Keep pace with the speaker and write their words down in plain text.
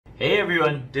Hey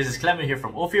everyone, this is Clement here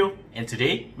from OFFEO, and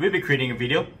today we'll be creating a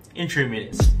video in 3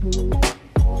 minutes.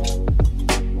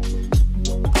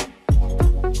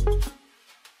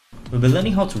 We'll be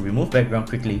learning how to remove background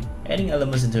quickly, adding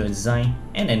elements into your design,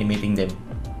 and animating them.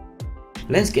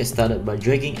 Let's get started by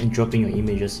dragging and dropping your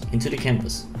images into the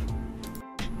canvas.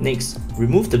 Next,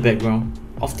 remove the background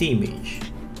of the image.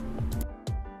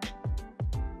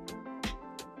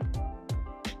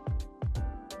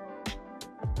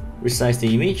 Resize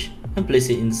the image and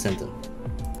place it in the center.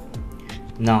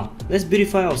 Now, let's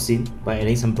beautify our scene by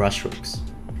adding some brush strokes.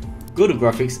 Go to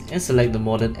Graphics and select the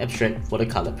Modern Abstract for the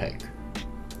color pack.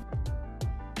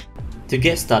 To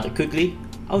get started quickly,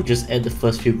 I'll just add the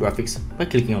first few graphics by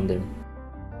clicking on them.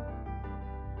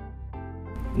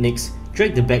 Next,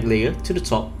 drag the back layer to the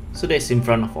top so that it's in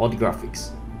front of all the graphics.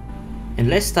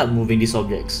 And let's start moving these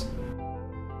objects.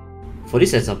 For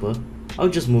this example, I'll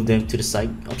just move them to the side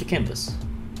of the canvas.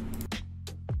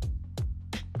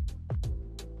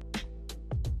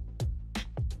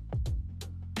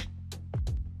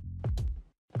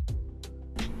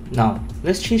 Now,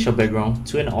 let's change our background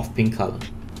to an off pink color.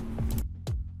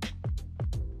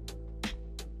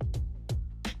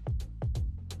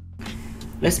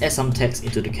 Let's add some text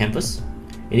into the canvas.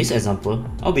 In this example,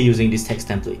 I'll be using this text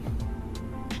template.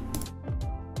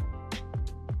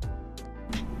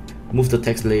 Move the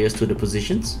text layers to the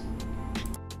positions.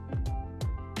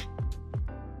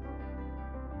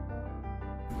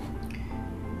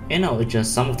 And I'll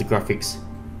adjust some of the graphics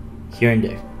here and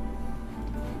there.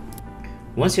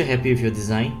 Once you're happy with your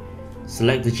design,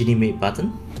 select the Animate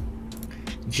button.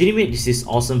 Animate is this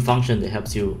awesome function that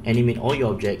helps you animate all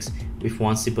your objects with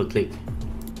one simple click.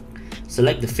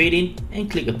 Select the fade in and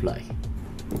click apply.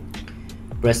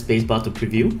 Press spacebar to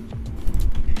preview.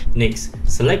 Next,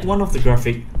 select one of the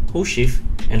graphic, hold shift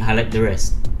and highlight the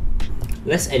rest.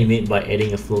 Let's animate by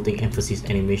adding a floating emphasis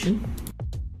animation.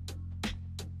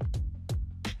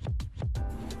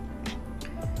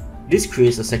 This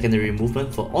creates a secondary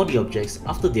movement for all the objects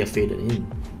after they are faded in.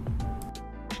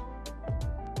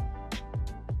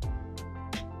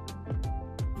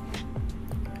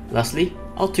 Lastly,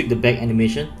 I'll tweak the back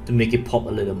animation to make it pop a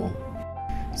little more.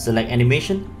 Select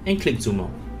animation and click zoom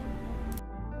out.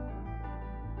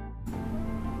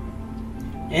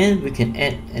 And we can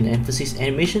add an emphasis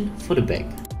animation for the back.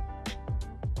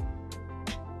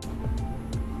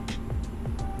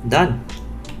 Done!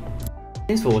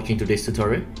 Thanks for watching today's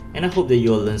tutorial, and I hope that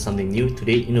you all learned something new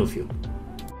today in OFFEO.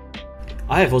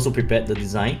 I have also prepared the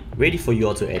design ready for you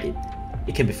all to edit.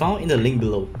 It can be found in the link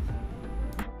below.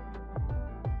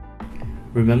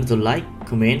 Remember to like,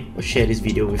 comment or share this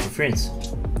video with your friends.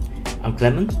 I'm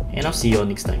Clement and I'll see you all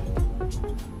next time.